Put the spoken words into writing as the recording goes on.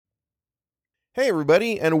Hey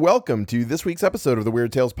everybody, and welcome to this week's episode of the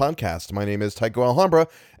Weird Tales podcast. My name is Tycho Alhambra,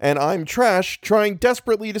 and I'm trash, trying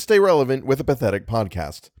desperately to stay relevant with a pathetic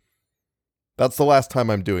podcast. That's the last time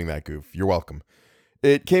I'm doing that goof. You're welcome.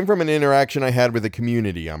 It came from an interaction I had with a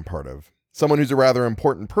community I'm part of. Someone who's a rather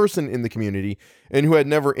important person in the community, and who had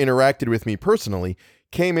never interacted with me personally,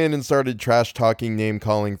 came in and started trash-talking,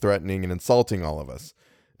 name-calling, threatening, and insulting all of us.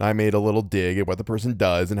 I made a little dig at what the person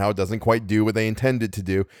does and how it doesn't quite do what they intended to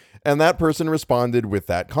do, and that person responded with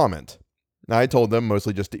that comment. I told them,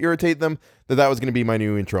 mostly just to irritate them, that was going to be my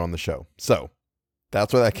new intro on the show. So,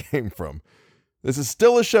 that's where that came from. This is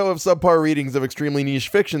still a show of subpar readings of extremely niche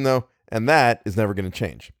fiction, though, and that is never going to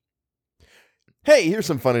change. Hey, here's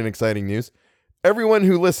some fun and exciting news. Everyone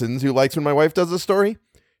who listens who likes when my wife does a story,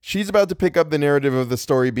 she's about to pick up the narrative of the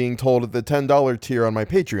story being told at the $10 tier on my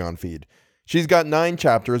Patreon feed. She's got 9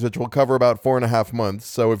 chapters, which will cover about 4.5 months,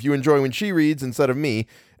 so if you enjoy when she reads instead of me,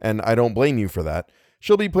 and I don't blame you for that,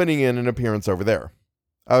 she'll be putting in an appearance over there.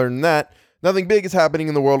 Other than that, nothing big is happening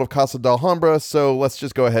in the world of Casa de Alhambra, so let's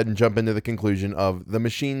just go ahead and jump into the conclusion of The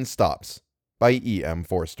Machine Stops by E.M.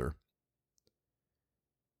 Forster.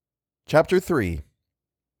 Chapter 3.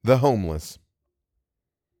 The Homeless.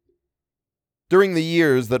 During the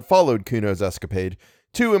years that followed Kuno's escapade,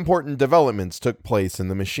 2 important developments took place in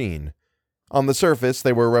the machine. On the surface,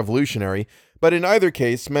 they were revolutionary, but in either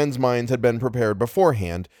case, men's minds had been prepared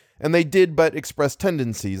beforehand, and they did but express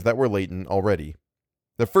tendencies that were latent already.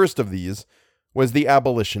 The first of these was the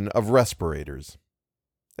abolition of respirators.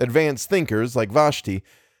 Advanced thinkers, like Vashti,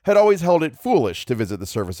 had always held it foolish to visit the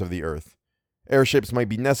surface of the earth. Airships might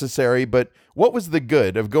be necessary, but what was the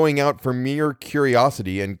good of going out for mere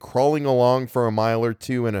curiosity and crawling along for a mile or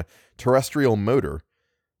two in a terrestrial motor?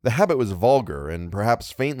 The habit was vulgar and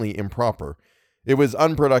perhaps faintly improper. It was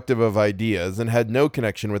unproductive of ideas and had no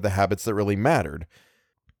connection with the habits that really mattered.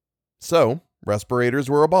 So, respirators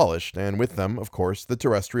were abolished, and with them, of course, the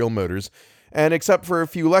terrestrial motors, and except for a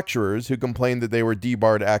few lecturers who complained that they were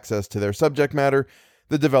debarred access to their subject matter,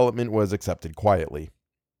 the development was accepted quietly.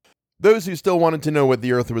 Those who still wanted to know what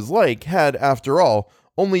the Earth was like had, after all,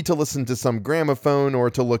 only to listen to some gramophone or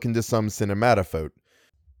to look into some cinematophote.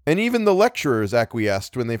 And even the lecturers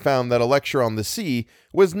acquiesced when they found that a lecture on the sea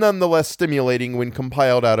was none the less stimulating when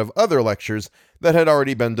compiled out of other lectures that had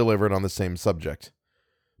already been delivered on the same subject.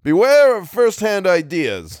 "Beware of first-hand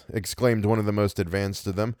ideas," exclaimed one of the most advanced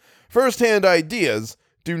of them. "First-hand ideas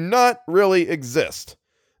do not really exist.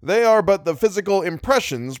 They are but the physical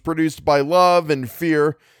impressions produced by love and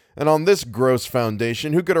fear, and on this gross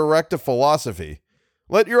foundation, who could erect a philosophy?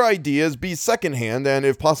 Let your ideas be second-hand and,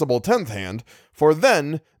 if possible, 10th-hand, for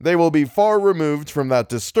then they will be far removed from that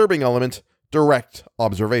disturbing element, direct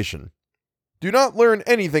observation. Do not learn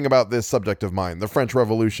anything about this subject of mine, the French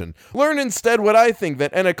Revolution. Learn instead what I think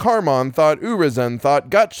that Anakarmon thought, Urizen thought,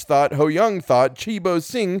 Gutch thought, Ho Young thought, Chibo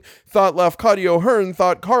Singh thought, Lafcadio Hearn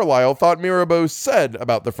thought, Carlyle thought, Mirabeau said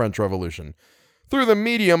about the French Revolution. Through the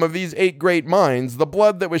medium of these 8 great minds, the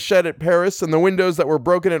blood that was shed at Paris and the windows that were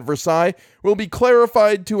broken at Versailles will be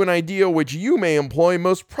clarified to an idea which you may employ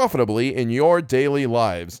most profitably in your daily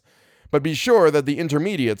lives. But be sure that the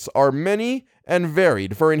intermediates are many and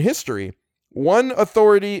varied, for in history, one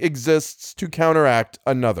authority exists to counteract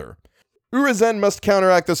another. Urizen must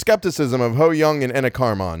counteract the skepticism of Ho Young and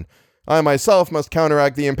Anakarmon. I myself must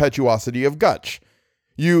counteract the impetuosity of Gutch.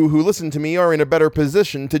 You who listen to me are in a better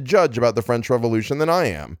position to judge about the French Revolution than I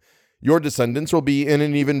am. Your descendants will be in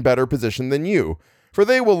an even better position than you, for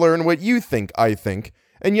they will learn what you think I think,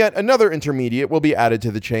 and yet another intermediate will be added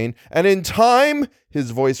to the chain, and in time,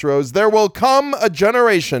 his voice rose, there will come a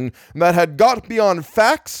generation that had got beyond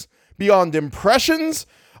facts, beyond impressions,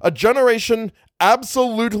 a generation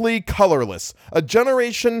absolutely colorless, a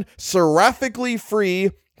generation seraphically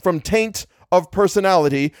free from taint of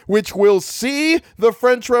personality, which will see the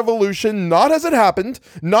French Revolution not as it happened,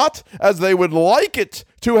 not as they would like it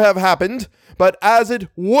to have happened, but as it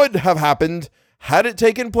would have happened had it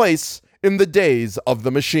taken place in the days of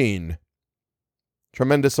the machine.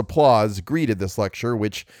 Tremendous applause greeted this lecture,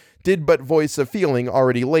 which did but voice a feeling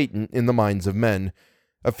already latent in the minds of men,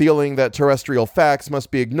 a feeling that terrestrial facts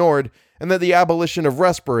must be ignored and that the abolition of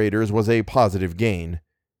respirators was a positive gain.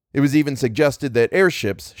 It was even suggested that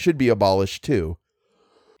airships should be abolished too.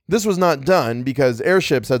 This was not done because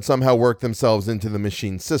airships had somehow worked themselves into the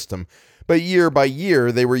machine system, but year by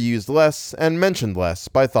year they were used less and mentioned less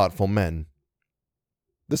by thoughtful men.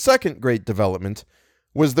 The second great development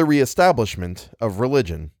was the reestablishment of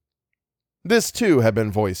religion. This too had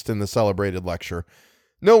been voiced in the celebrated lecture.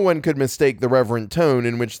 No one could mistake the reverent tone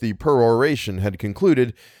in which the peroration had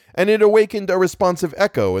concluded, and it awakened a responsive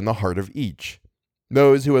echo in the heart of each.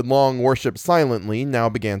 Those who had long worshipped silently now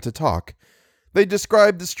began to talk. They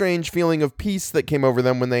described the strange feeling of peace that came over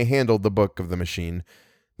them when they handled the book of the machine,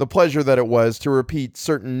 the pleasure that it was to repeat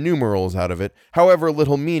certain numerals out of it, however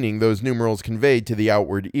little meaning those numerals conveyed to the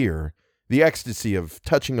outward ear, the ecstasy of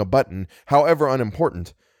touching a button, however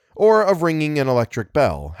unimportant, or of ringing an electric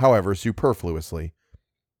bell, however superfluously.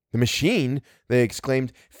 "The machine," they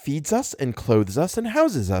exclaimed, "feeds us and clothes us and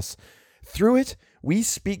houses us. Through it, we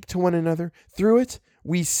speak to one another. Through it,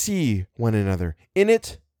 we see one another. In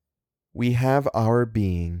it, we have our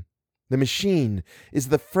being. The machine is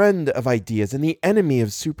the friend of ideas and the enemy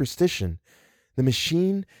of superstition. The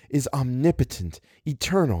machine is omnipotent,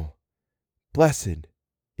 eternal. Blessed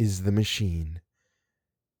is the machine."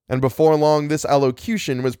 And before long, this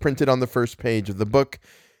allocution was printed on the first page of the book,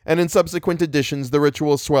 and in subsequent editions the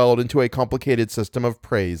ritual swelled into a complicated system of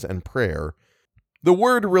praise and prayer. The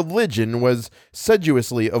word religion was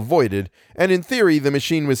sedulously avoided, and in theory the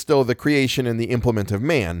machine was still the creation and the implement of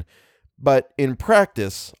man, but in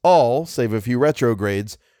practice all, save a few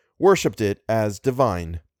retrogrades, worshipped it as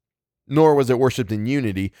divine. Nor was it worshipped in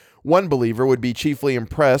unity. One believer would be chiefly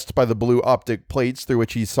impressed by the blue optic plates through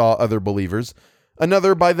which he saw other believers,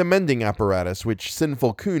 another by the mending apparatus which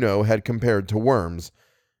sinful Kuno had compared to worms,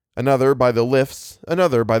 another by the lifts,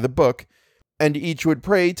 another by the book, and each would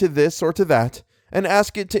pray to this or to that, and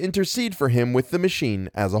ask it to intercede for him with the machine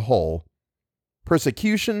as a whole.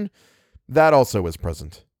 Persecution, that also was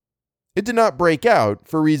present. It did not break out,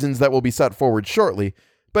 for reasons that will be set forward shortly,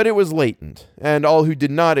 but it was latent, and all who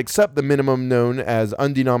did not accept the minimum known as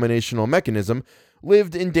undenominational mechanism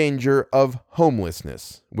lived in danger of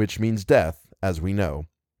homelessness, which means death, as we know.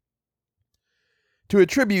 To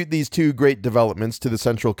attribute these two great developments to the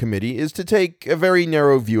Central Committee is to take a very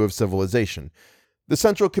narrow view of civilization. The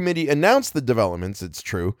Central Committee announced the developments, it's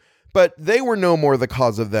true, but they were no more the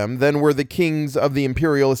cause of them than were the kings of the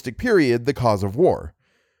imperialistic period the cause of war.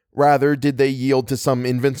 Rather did they yield to some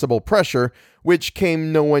invincible pressure, which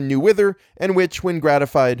came no one knew whither, and which, when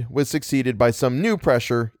gratified, was succeeded by some new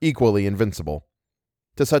pressure equally invincible.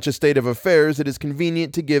 To such a state of affairs it is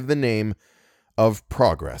convenient to give the name of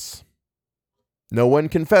progress. No one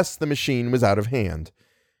confessed the machine was out of hand.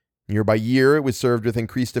 Year by year it was served with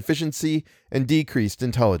increased efficiency and decreased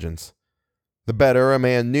intelligence. The better a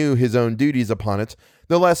man knew his own duties upon it,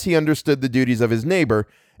 the less he understood the duties of his neighbor,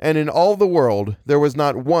 and in all the world there was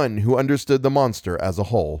not one who understood the monster as a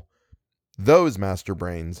whole. Those master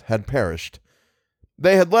brains had perished.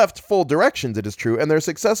 They had left full directions, it is true, and their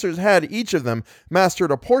successors had, each of them,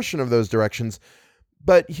 mastered a portion of those directions,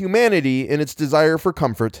 but humanity, in its desire for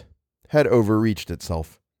comfort, had overreached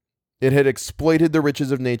itself. It had exploited the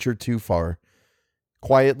riches of nature too far.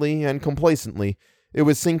 Quietly and complacently, it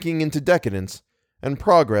was sinking into decadence, and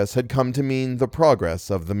progress had come to mean the progress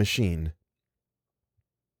of the machine.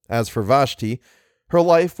 As for Vashti, her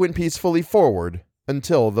life went peacefully forward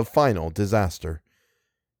until the final disaster.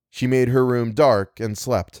 She made her room dark and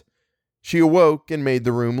slept. She awoke and made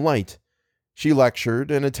the room light. She lectured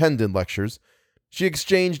and attended lectures. She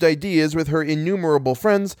exchanged ideas with her innumerable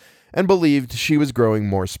friends and believed she was growing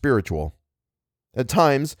more spiritual. At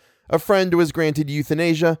times, a friend was granted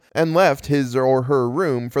euthanasia and left his or her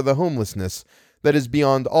room for the homelessness that is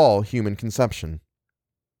beyond all human conception.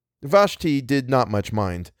 Vashti did not much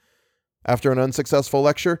mind. After an unsuccessful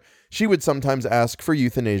lecture, she would sometimes ask for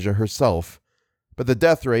euthanasia herself, but the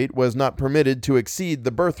death rate was not permitted to exceed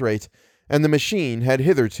the birth rate, and the machine had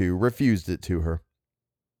hitherto refused it to her.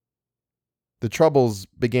 The troubles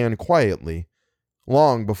began quietly,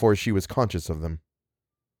 long before she was conscious of them.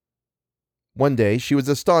 One day she was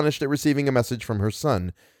astonished at receiving a message from her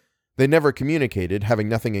son. They never communicated, having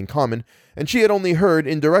nothing in common, and she had only heard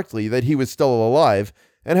indirectly that he was still alive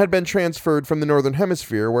and had been transferred from the northern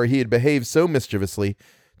hemisphere, where he had behaved so mischievously,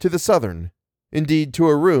 to the southern, indeed to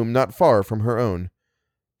a room not far from her own.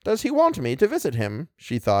 "Does he want me to visit him?"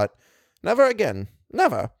 she thought. "Never again.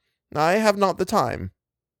 Never. I have not the time."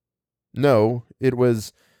 No, it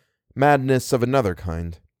was madness of another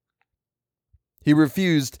kind. He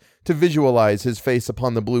refused to visualize his face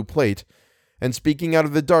upon the blue plate, and speaking out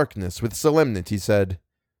of the darkness with solemnity said,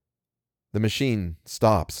 "The machine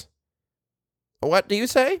stops." "What do you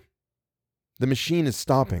say?" "The machine is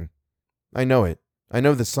stopping. I know it. I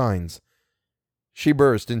know the signs." She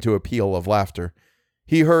burst into a peal of laughter.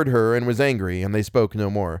 He heard her and was angry, and they spoke no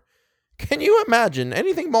more. "Can you imagine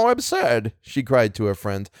anything more absurd?" she cried to a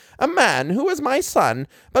friend. "A man who is my son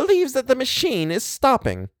believes that the machine is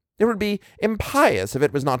stopping. It would be impious if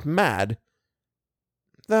it was not mad."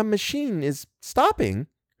 "The machine is stopping?"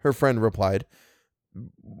 her friend replied.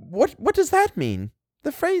 What does that mean?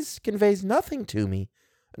 The phrase conveys nothing to me."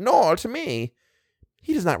 "Nor to me.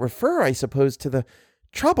 He does not refer, I suppose, to the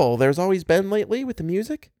trouble there's always been lately with the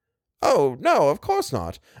music? Oh, no, of course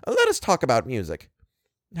not. Let us talk about music.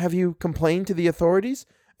 Have you complained to the authorities?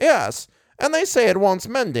 Yes, and they say it wants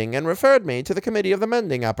mending and referred me to the committee of the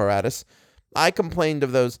mending apparatus. I complained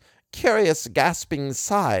of those curious gasping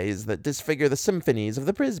sighs that disfigure the symphonies of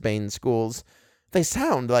the Brisbane schools. They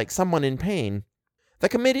sound like someone in pain. The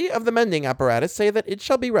committee of the mending apparatus say that it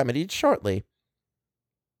shall be remedied shortly.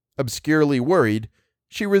 Obscurely worried,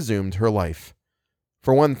 she resumed her life.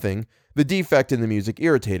 For one thing, the defect in the music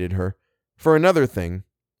irritated her. For another thing,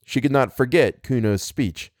 she could not forget Kuno's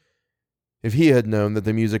speech. If he had known that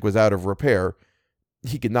the music was out of repair,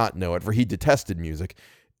 he could not know it, for he detested music.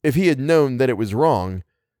 If he had known that it was wrong,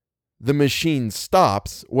 the machine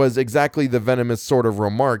stops was exactly the venomous sort of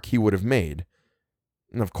remark he would have made.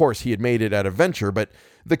 And of course, he had made it at a venture, but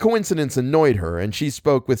the coincidence annoyed her, and she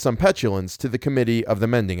spoke with some petulance to the committee of the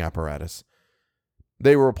mending apparatus.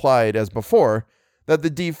 They replied, as before, that the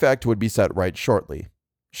defect would be set right shortly.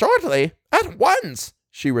 Shortly? At once,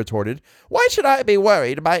 she retorted. Why should I be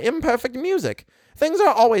worried by imperfect music? Things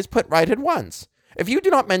are always put right at once. If you do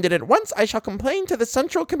not mend it at once, I shall complain to the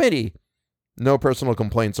Central Committee. No personal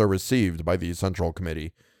complaints are received by the Central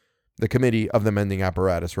Committee, the committee of the mending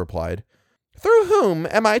apparatus replied. Through whom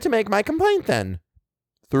am I to make my complaint, then?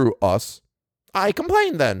 Through us. I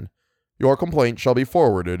complain, then. Your complaint shall be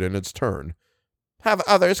forwarded in its turn. Have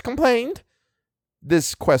others complained?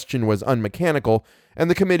 This question was unmechanical, and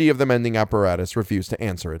the committee of the mending apparatus refused to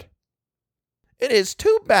answer it. It is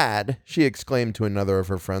too bad, she exclaimed to another of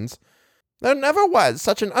her friends. There never was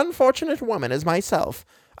such an unfortunate woman as myself.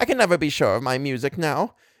 I can never be sure of my music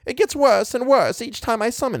now. It gets worse and worse each time I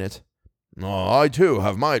summon it. Oh, I too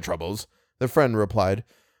have my troubles, the friend replied.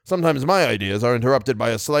 Sometimes my ideas are interrupted by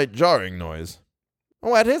a slight jarring noise.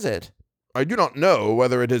 What is it? I do not know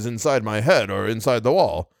whether it is inside my head or inside the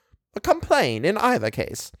wall. Complain in either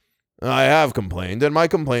case. I have complained, and my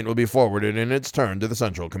complaint will be forwarded in its turn to the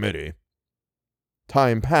Central Committee.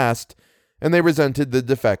 Time passed, and they resented the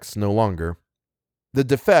defects no longer. The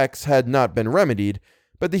defects had not been remedied,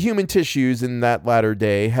 but the human tissues in that latter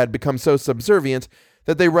day had become so subservient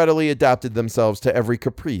that they readily adapted themselves to every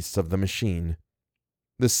caprice of the machine.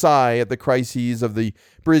 The sigh at the crises of the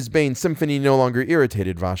Brisbane Symphony no longer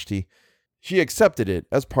irritated Vashti. She accepted it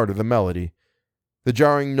as part of the melody. The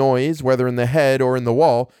jarring noise, whether in the head or in the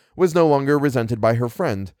wall, was no longer resented by her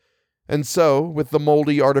friend. And so, with the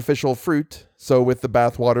moldy artificial fruit, so with the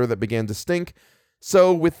bathwater that began to stink,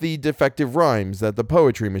 so with the defective rhymes that the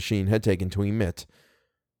poetry machine had taken to emit.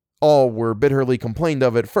 All were bitterly complained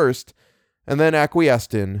of at first, and then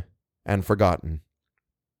acquiesced in and forgotten.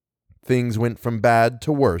 Things went from bad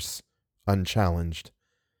to worse, unchallenged.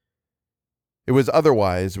 It was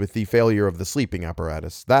otherwise with the failure of the sleeping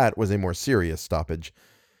apparatus. That was a more serious stoppage.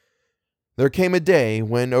 There came a day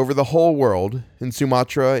when over the whole world, in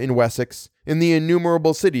Sumatra, in Wessex, in the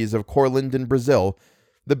innumerable cities of Courland and Brazil,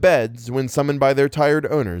 the beds, when summoned by their tired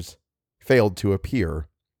owners, failed to appear.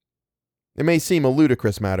 It may seem a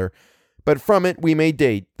ludicrous matter, but from it we may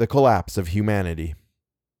date the collapse of humanity.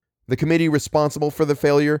 The committee responsible for the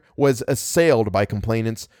failure was assailed by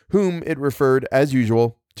complainants, whom it referred, as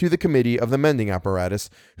usual, to the committee of the mending apparatus,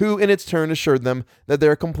 who in its turn assured them that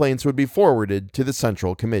their complaints would be forwarded to the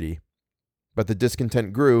Central Committee. But the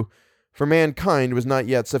discontent grew, for mankind was not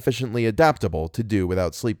yet sufficiently adaptable to do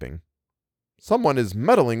without sleeping. Someone is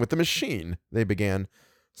meddling with the machine, they began.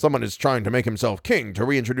 Someone is trying to make himself king to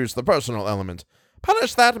reintroduce the personal element.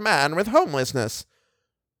 Punish that man with homelessness.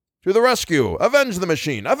 To the rescue! Avenge the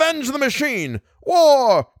machine! Avenge the machine!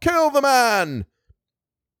 War! Kill the man!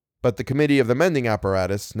 But the committee of the mending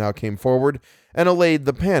apparatus now came forward and allayed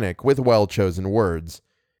the panic with well-chosen words.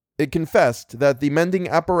 It confessed that the mending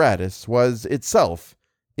apparatus was itself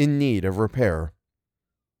in need of repair.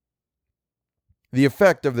 The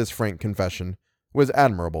effect of this frank confession was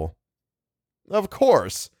admirable. Of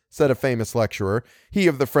course, said a famous lecturer, he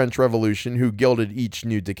of the French Revolution who gilded each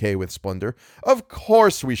new decay with splendor, of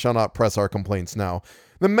course we shall not press our complaints now.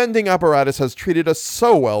 The mending apparatus has treated us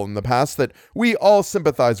so well in the past that we all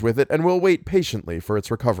sympathize with it and will wait patiently for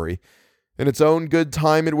its recovery. In its own good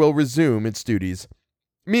time it will resume its duties.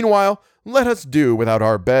 Meanwhile, let us do without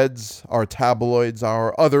our beds, our tabloids,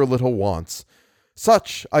 our other little wants.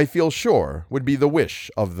 Such, I feel sure, would be the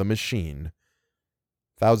wish of the machine.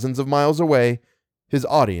 Thousands of miles away, his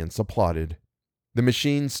audience applauded. The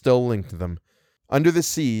machine still linked them. Under the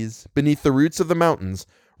seas, beneath the roots of the mountains,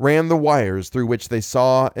 ran the wires through which they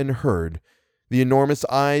saw and heard, the enormous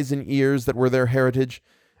eyes and ears that were their heritage,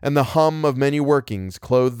 and the hum of many workings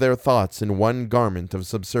clothed their thoughts in one garment of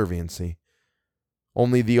subserviency.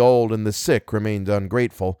 Only the old and the sick remained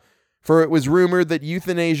ungrateful, for it was rumored that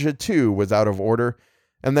euthanasia too was out of order,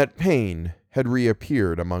 and that pain had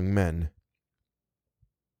reappeared among men.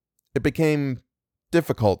 It became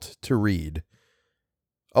difficult to read.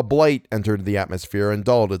 A blight entered the atmosphere and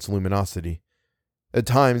dulled its luminosity. At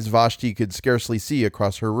times, Vashti could scarcely see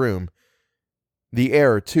across her room. The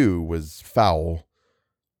air, too, was foul.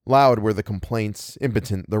 Loud were the complaints,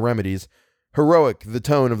 impotent the remedies, heroic the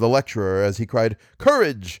tone of the lecturer as he cried,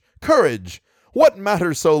 "Courage! Courage! What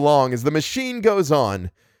matter so long as the machine goes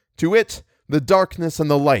on? To it, the darkness and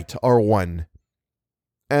the light are one."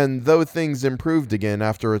 And though things improved again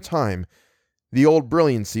after a time, the old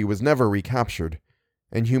brilliancy was never recaptured,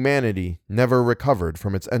 and humanity never recovered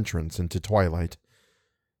from its entrance into twilight.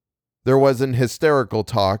 There was an hysterical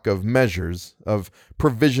talk of measures, of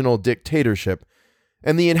provisional dictatorship,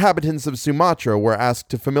 and the inhabitants of Sumatra were asked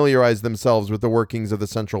to familiarize themselves with the workings of the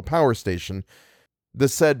central power station, the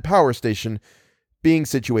said power station being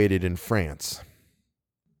situated in France.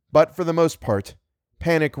 But for the most part,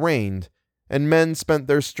 panic reigned, and men spent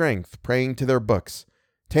their strength praying to their books,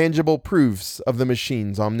 tangible proofs of the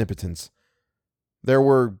machine's omnipotence. There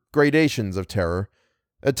were gradations of terror.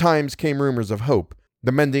 At times came rumors of hope.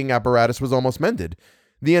 The mending apparatus was almost mended.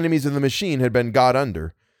 The enemies of the machine had been got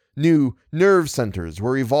under. New nerve centers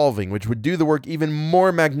were evolving which would do the work even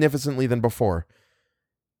more magnificently than before.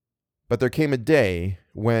 But there came a day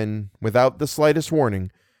when, without the slightest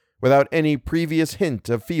warning, without any previous hint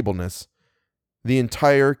of feebleness, the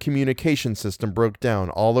entire communication system broke down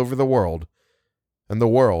all over the world, and the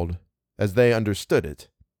world, as they understood it,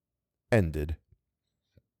 ended.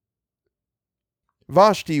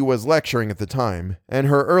 Vashti was lecturing at the time, and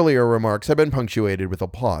her earlier remarks had been punctuated with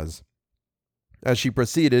applause. As she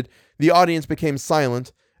proceeded, the audience became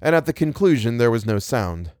silent, and at the conclusion there was no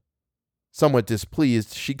sound. Somewhat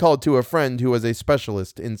displeased, she called to a friend who was a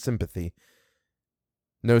specialist in sympathy.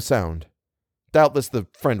 No sound. Doubtless the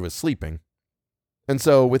friend was sleeping. And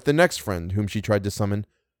so with the next friend whom she tried to summon,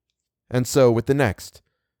 and so with the next,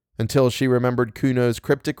 until she remembered Kuno's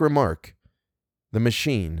cryptic remark, "The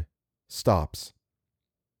machine stops."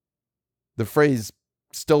 The phrase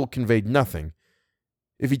still conveyed nothing.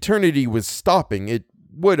 If eternity was stopping, it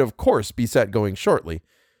would, of course, be set going shortly.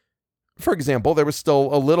 For example, there was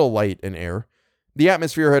still a little light and air. The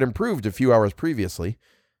atmosphere had improved a few hours previously.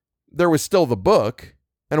 There was still the book,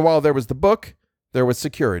 and while there was the book, there was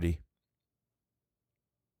security.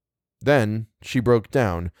 Then she broke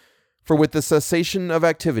down, for with the cessation of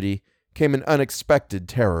activity came an unexpected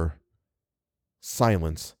terror.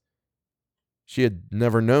 Silence. She had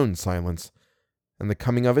never known silence, and the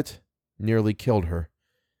coming of it nearly killed her.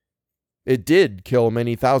 It did kill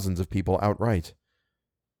many thousands of people outright.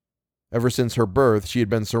 Ever since her birth, she had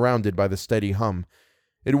been surrounded by the steady hum.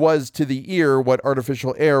 It was to the ear what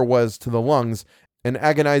artificial air was to the lungs, and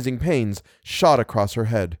agonizing pains shot across her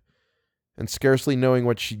head. And scarcely knowing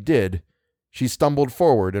what she did, she stumbled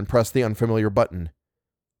forward and pressed the unfamiliar button,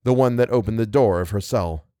 the one that opened the door of her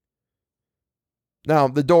cell. Now,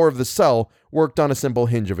 the door of the cell worked on a simple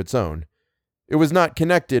hinge of its own. It was not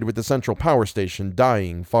connected with the central power station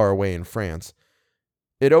dying far away in France.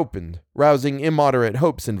 It opened, rousing immoderate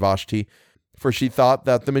hopes in Vashti, for she thought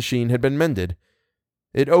that the machine had been mended.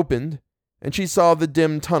 It opened, and she saw the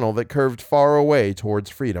dim tunnel that curved far away towards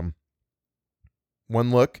freedom.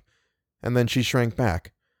 One look, and then she shrank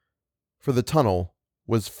back, for the tunnel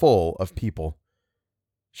was full of people.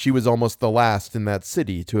 She was almost the last in that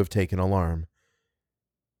city to have taken alarm.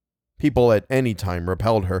 People at any time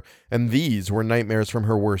repelled her, and these were nightmares from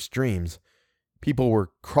her worst dreams. People were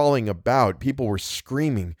crawling about, people were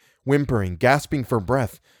screaming, whimpering, gasping for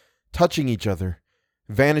breath, touching each other,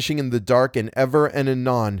 vanishing in the dark, and ever and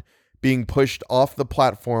anon being pushed off the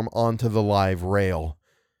platform onto the live rail.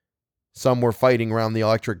 Some were fighting round the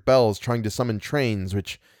electric bells, trying to summon trains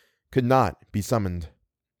which could not be summoned.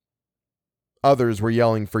 Others were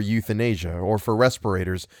yelling for euthanasia, or for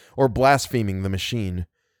respirators, or blaspheming the machine.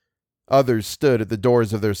 Others stood at the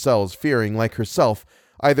doors of their cells, fearing, like herself,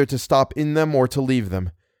 either to stop in them or to leave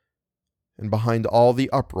them. And behind all the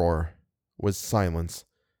uproar was silence.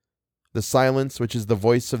 The silence which is the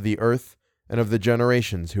voice of the earth and of the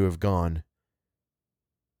generations who have gone.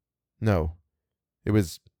 No, it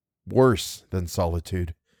was worse than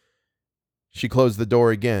solitude. She closed the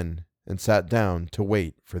door again and sat down to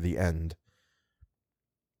wait for the end.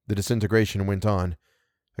 The disintegration went on,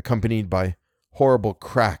 accompanied by horrible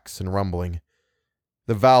cracks and rumbling.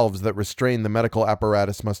 The valves that restrained the medical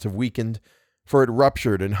apparatus must have weakened, for it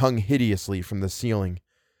ruptured and hung hideously from the ceiling.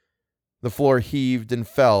 The floor heaved and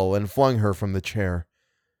fell and flung her from the chair.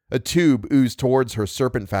 A tube oozed towards her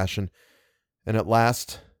serpent fashion, And at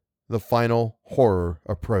last, the final horror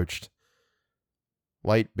approached.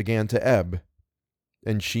 Light began to ebb,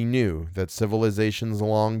 and she knew that civilization's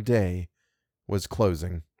long day was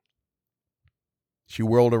closing. She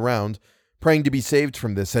whirled around, praying to be saved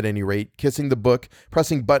from this at any rate, kissing the book,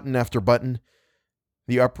 pressing button after button.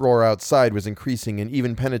 The uproar outside was increasing and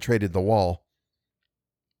even penetrated the wall.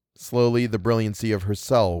 Slowly, the brilliancy of her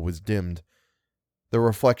cell was dimmed. The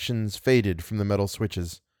reflections faded from the metal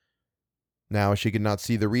switches. Now she could not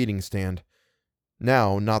see the reading stand.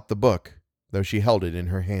 Now not the book, though she held it in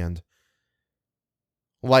her hand.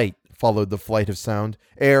 Light followed the flight of sound.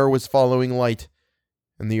 Air was following light,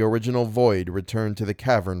 and the original void returned to the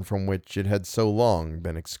cavern from which it had so long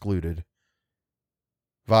been excluded.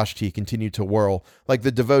 Vashti continued to whirl, like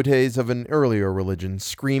the devotees of an earlier religion,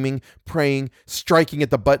 screaming, praying, striking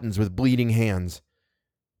at the buttons with bleeding hands.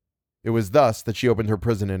 It was thus that she opened her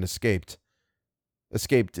prison and escaped.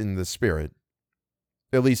 Escaped in the spirit.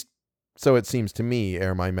 At least, so it seems to me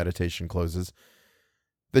ere my meditation closes.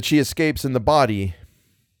 That she escapes in the body,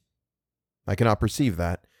 I cannot perceive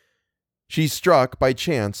that. She struck, by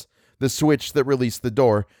chance, the switch that released the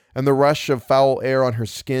door, and the rush of foul air on her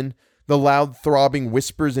skin, the loud throbbing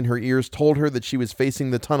whispers in her ears told her that she was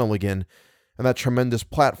facing the tunnel again, and that tremendous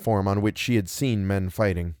platform on which she had seen men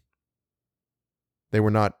fighting. They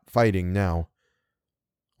were not fighting now.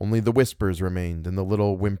 Only the whispers remained and the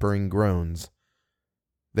little whimpering groans.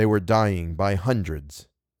 They were dying by hundreds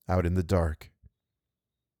out in the dark.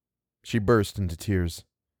 She burst into tears.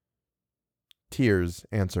 Tears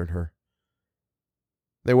answered her.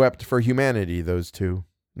 They wept for humanity, those two,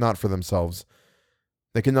 not for themselves.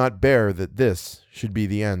 They could not bear that this should be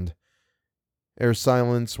the end. Ere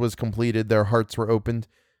silence was completed, their hearts were opened,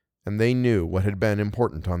 and they knew what had been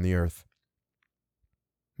important on the earth.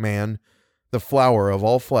 Man, the flower of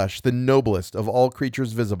all flesh, the noblest of all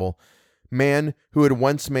creatures visible, man who had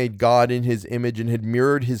once made God in his image and had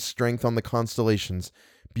mirrored his strength on the constellations,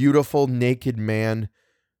 beautiful, naked man,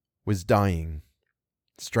 was dying,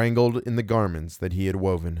 strangled in the garments that he had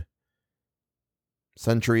woven.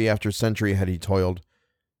 Century after century had he toiled,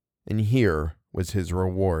 and here was his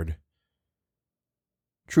reward.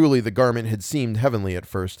 Truly the garment had seemed heavenly at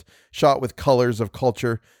first, shot with colors of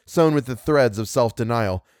culture, sewn with the threads of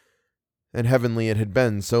self-denial, and heavenly it had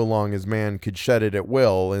been so long as man could shed it at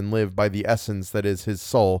will and live by the essence that is his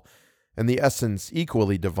soul, and the essence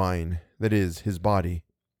equally divine that is his body.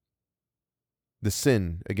 The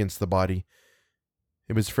sin against the body,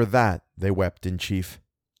 it was for that they wept in chief.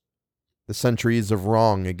 The centuries of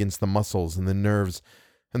wrong against the muscles and the nerves,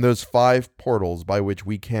 and those 5 portals by which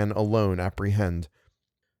we can alone apprehend,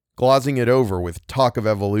 glozing it over with talk of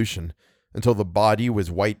evolution until the body was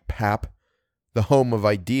white pap, the home of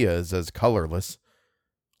ideas as colorless,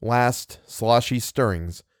 last sloshy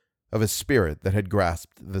stirrings of a spirit that had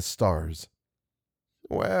grasped the stars.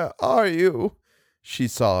 "Where are you?" she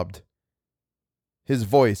sobbed. His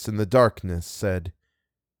voice in the darkness said,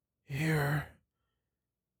 "Here."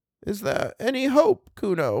 "Is there any hope,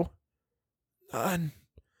 Kuno?" "None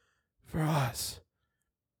for us."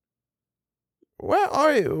 "Where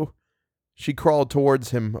are you?" She crawled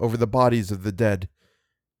towards him over the bodies of the dead.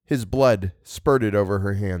 His blood spurted over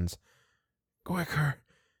her hands. "Quicker,"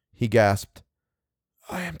 he gasped.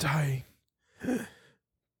 "I am dying.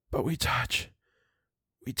 But we touch.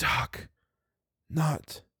 We talk.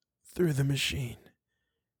 Not through the machine."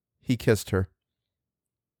 He kissed her.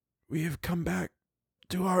 "We have come back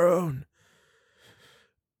to our own.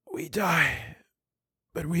 We die,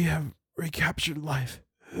 but we have recaptured life,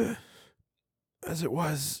 as it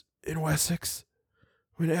was in Wessex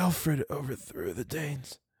when Alfred overthrew the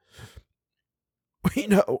Danes. We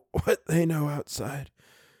know what they know outside.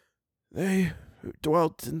 They who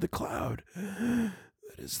dwelt in the cloud that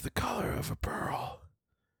is the color of a pearl."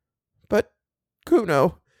 "But,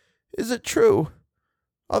 Kuno, is it true?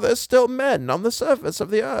 Are there still men on the surface of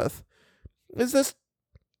the earth? Is this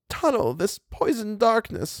tunnel, this poisoned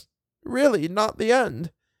darkness, really not the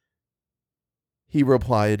end?" He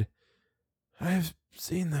replied, "I have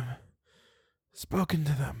seen them, spoken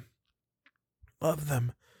to them, loved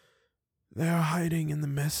them. They are hiding in the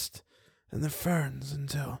mist and the ferns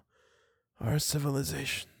until our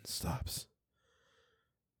civilization stops.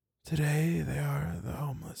 Today they are the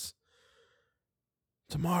homeless.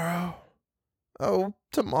 Tomorrow, oh,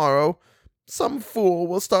 tomorrow, some fool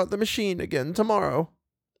will start the machine again tomorrow."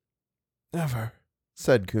 "Never,"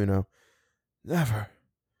 said Kuno. "Never.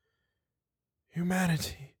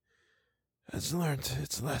 Humanity has learnt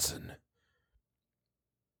its lesson."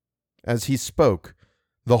 As he spoke,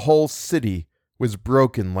 the whole city was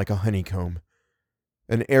broken like a honeycomb.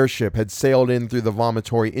 An airship had sailed in through the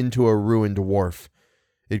vomitory into a ruined wharf.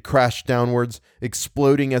 It crashed downwards,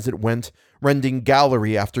 exploding as it went, rending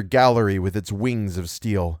gallery after gallery with its wings of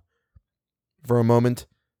steel. For a moment,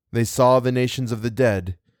 they saw the nations of the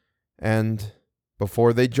dead, and,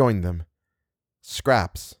 before they joined them,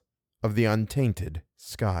 scraps of the untainted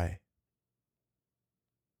sky.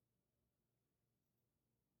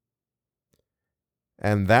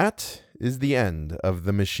 And that is the end of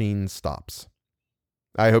The Machine Stops.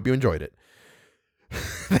 I hope you enjoyed it.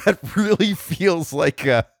 That really feels like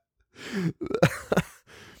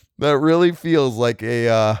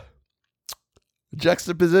a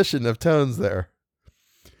juxtaposition of tones there.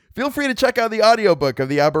 Feel free to check out the audiobook of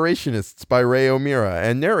The Aberrationists by Ray O'Meara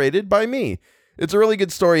and narrated by me. It's a really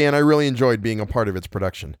good story and I really enjoyed being a part of its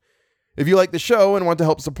production. If you like the show and want to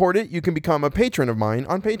help support it, you can become a patron of mine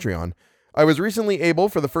on Patreon. I was recently able,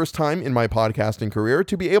 for the first time in my podcasting career,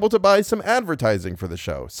 to be able to buy some advertising for the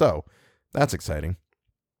show, so that's exciting.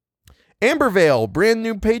 Amber Vale, brand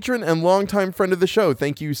new patron and longtime friend of the show,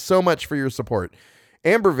 thank you so much for your support.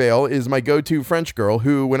 Amber Vale is my go-to French girl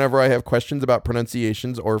who, whenever I have questions about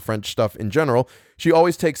pronunciations or French stuff in general, she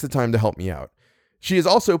always takes the time to help me out. She has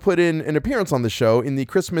also put in an appearance on the show in the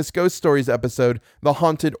Christmas Ghost Stories episode, The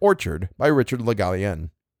Haunted Orchard by Richard Le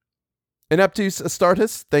Gallienne. Ineptus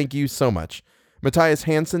Astartes, thank you so much. Matthias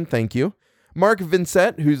Hansen, thank you. Mark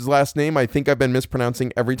Vincent, whose last name I think I've been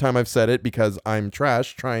mispronouncing every time I've said it because I'm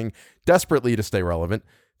trash, trying desperately to stay relevant.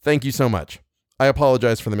 Thank you so much. I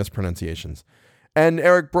apologize for the mispronunciations. And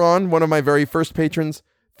Eric Braun, one of my very first patrons,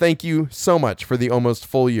 thank you so much for the almost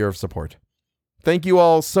full year of support. Thank you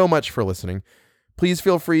all so much for listening. Please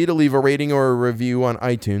feel free to leave a rating or a review on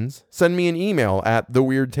iTunes. Send me an email at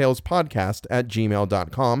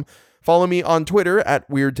theweirdtalespodcast@gmail.com. Follow me on Twitter at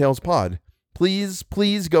WeirdTalesPod. Please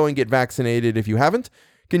go and get vaccinated if you haven't.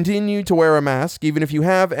 Continue to wear a mask, even if you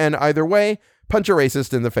have, and either way, punch a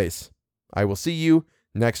racist in the face. I will see you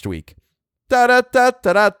next week.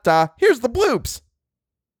 Da-da-da-da-da-da. Here's the bloops.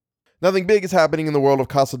 Nothing big is happening in the world of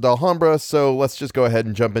Casa d'Alhambra, so let's just go ahead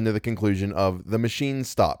and jump into the conclusion of The Machine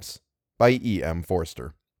Stops by E.M.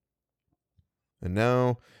 Forster. And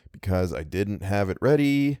now, because I didn't have it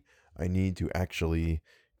ready, I need to actually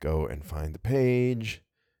go and find the page.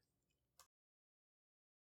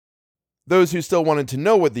 Those who still wanted to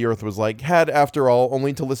know what the Earth was like had, after all,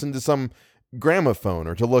 only to listen to some gramophone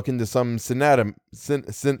or to look into some cinematophote.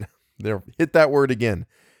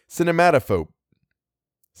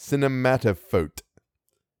 Cinematophote.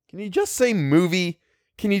 Can you just say movie?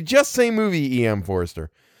 E.M. Forster?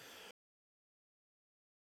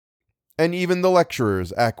 And even the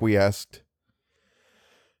lecturers acquiesced.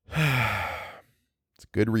 It's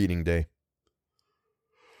a good reading day.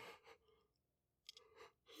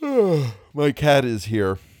 My cat is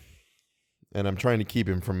here, and I'm trying to keep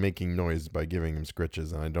him from making noise by giving him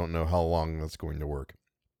scritches, and I don't know how long that's going to work.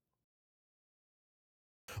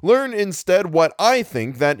 Learn instead what I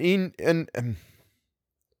think that names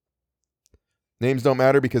don't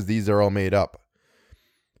matter because these are all made up.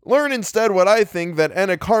 Learn instead what I think that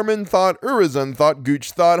Anna Carmen thought, Urizen thought,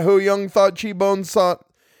 Gooch thought, Ho Young thought, Chi-Bone thought.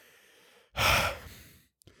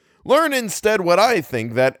 Learn instead what I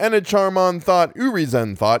think that Anna Charmon thought,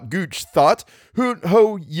 Urizen thought, Gooch thought,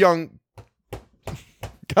 Ho Young.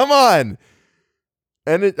 Come on!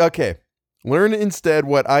 Okay. Learn instead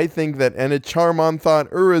what I think that Anna Charmon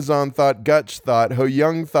thought, Urizen thought, Gutch thought, Ho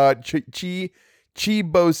Young thought,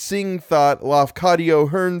 Chi-Bo Sing thought,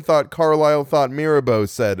 Lafcadio Hearn thought, Carlyle thought, Mirabeau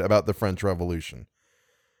said about the French Revolution.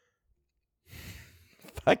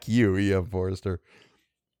 Fuck you, E.M. Forster.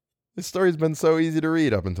 This story's been so easy to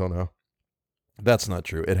read up until now. That's not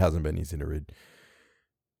true. It hasn't been easy to read.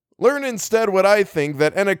 Learn instead what I think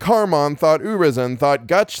that Anna Carmon thought, Urizen thought,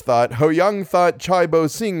 Gutch thought, Ho Young thought, Chi-Bo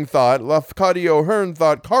Sing thought, Lafcadio Hearn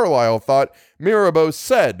thought, Carlyle thought, Mirabeau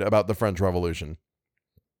said about the French Revolution.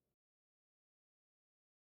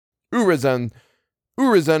 Urizen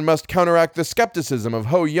must counteract the skepticism of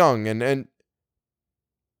Ho Young and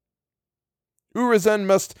Urizen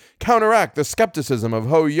must counteract the skepticism of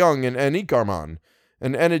Ho Young and Enikarman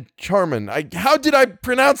and Enicharman. How did I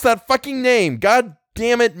pronounce that fucking name? God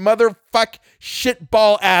damn it, motherfuck,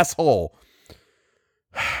 shitball asshole.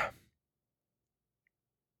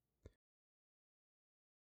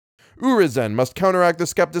 Urizen must counteract the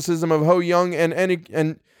skepticism of Ho Young and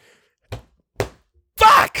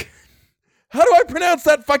fuck! How do I pronounce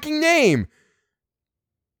that fucking name?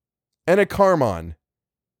 Enikarman.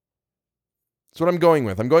 That's what I'm going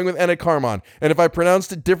with. I'm going with Enikarman. And if I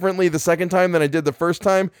pronounced it differently the second time than I did the first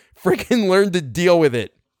time, freaking learn to deal with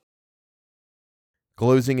it.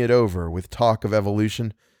 Glozing it over with talk of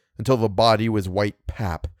evolution until the body was white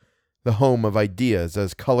pap, the home of ideas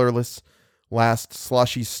as colorless, last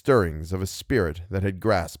sloshy stirrings of a spirit that had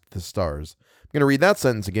grasped the stars. I'm going to read that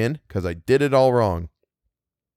sentence again, because I did it all wrong.